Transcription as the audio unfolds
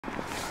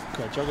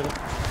Quite jog it up.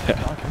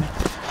 Yeah. Oh, can you?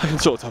 I can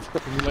sort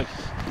of. Like,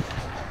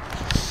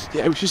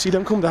 Yeah, we should see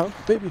them come down,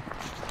 baby.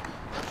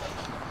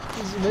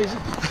 this is amazing.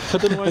 I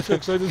don't know why I feel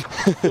excited.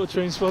 Your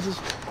train spotters.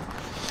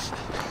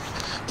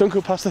 Don't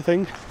go past the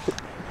thing.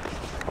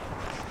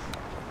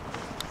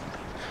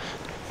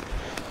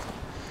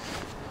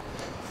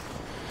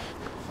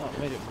 Oh,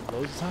 I made it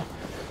loads of time.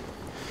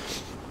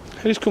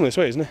 It is coming this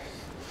way, isn't it?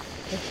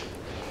 Yeah.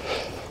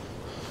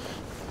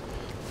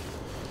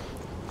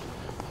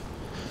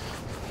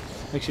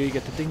 Make sure you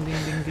get the ding ding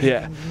ding ding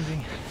Yeah. ding ding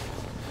ding.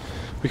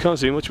 We can't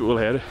see much, but we'll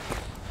hear it.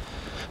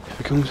 If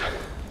it comes.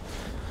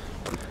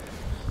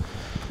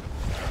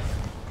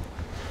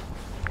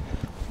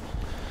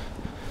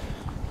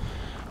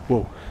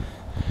 Whoa.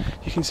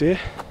 You can see it.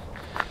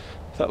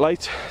 That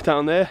light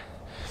down there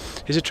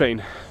is a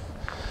train.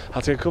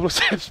 I'll take a couple of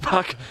steps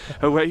back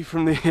away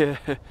from the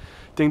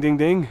ding ding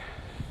ding.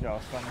 Yeah,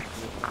 I'll stand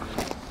next to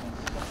it.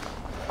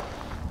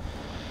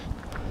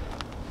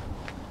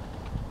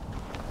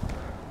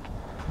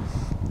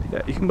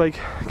 Yeah, you can like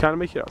kind of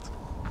make it out. Do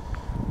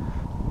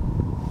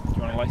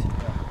you want a light?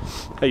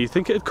 Yeah. Hey, you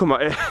think it'd come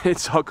out? It'd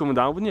start coming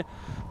down, wouldn't you?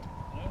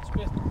 No, it's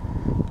good.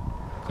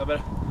 Is that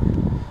better?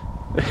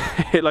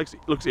 It like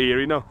looks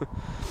eerie now.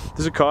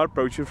 There's a car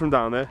approaching from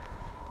down there.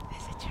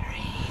 There's a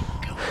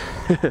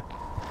train going.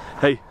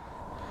 Hey,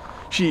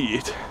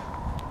 shit.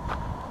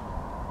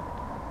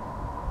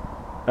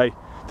 Hey,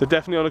 they're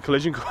definitely on a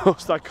collision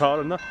course, that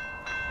car and that.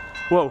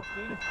 Whoa.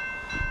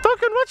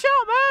 Duncan, watch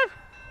out, man!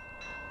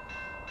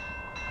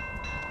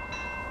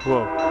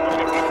 Whoa.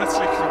 That's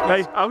like,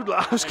 Hey,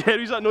 how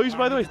scary is that noise,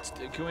 by the way?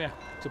 come here.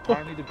 It's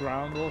apparently the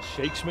ground all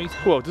shakes, mate.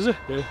 Whoa, does it?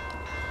 Yeah.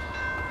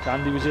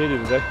 Andy was here the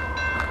other day.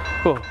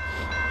 Whoa.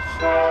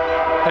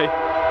 Hey,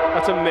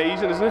 that's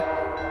amazing, isn't it?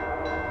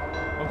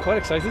 I'm quite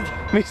excited.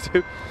 Me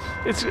too.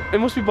 It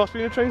must be boss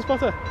being a train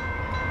spotter.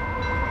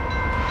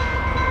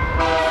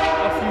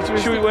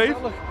 Should we wave?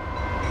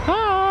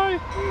 Hi!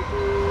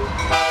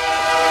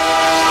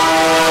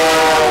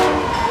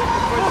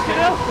 Fucking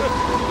hell!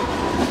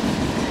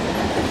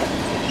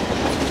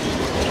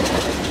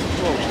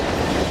 Whoa.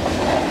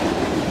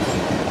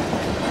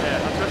 Yeah,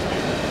 that's just me.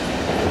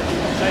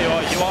 Tell you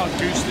what, you are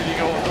goosed if you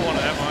go under one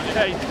of them, aren't you?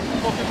 Hey,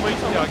 fucking wait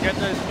on Yeah,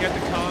 that. get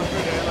the car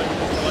through there like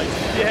just the lights.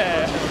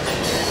 Yeah.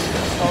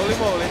 Holy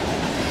moly.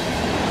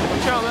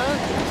 Watch out, man.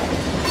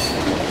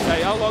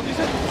 Hey, how long is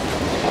it?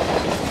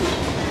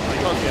 I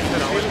can't get it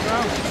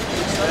now.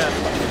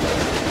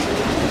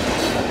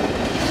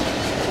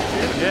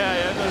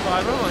 Yeah, there's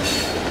five of them.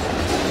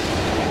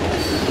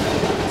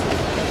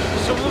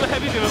 Some of them are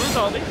heavy doers,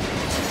 aren't they?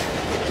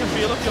 You can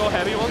feel if you're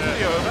heavy ones as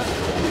you over.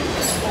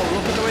 Oh,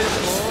 look at the way the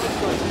floor is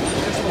like,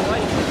 just the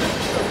light.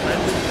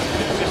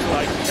 Just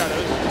like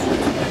shadows.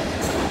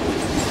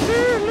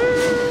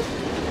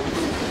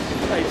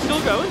 Hey, it's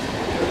still going.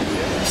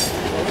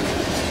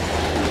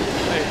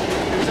 Hey,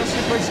 It was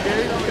actually quite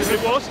scary though.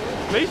 it was,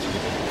 mate.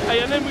 Hey,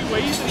 and then we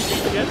waved and he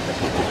beat again.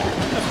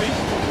 That's me.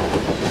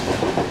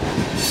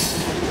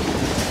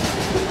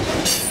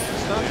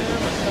 Stand there,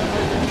 man, stand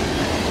right there.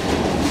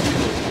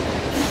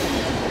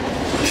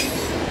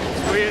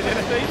 It's weird, isn't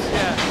it, these?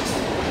 Yeah.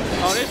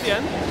 Oh, there's the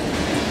end.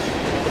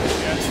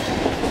 Yeah.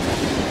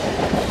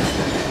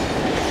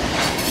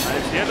 And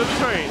it's the end of the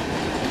train.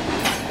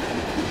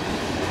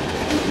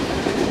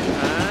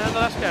 And the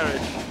last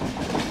carriage.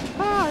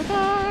 Bye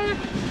bye.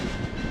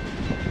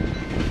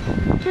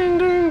 Ding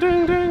ding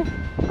ding ding.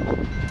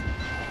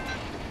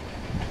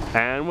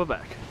 And we're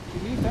back.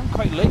 You leave them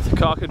quite late. The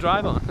car could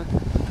drive on.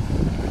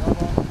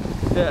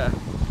 Yeah.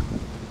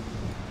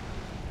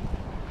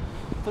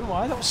 I don't know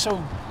why that was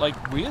so like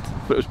weird.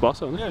 But it was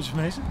boss, wasn't it? Yeah, it was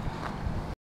amazing.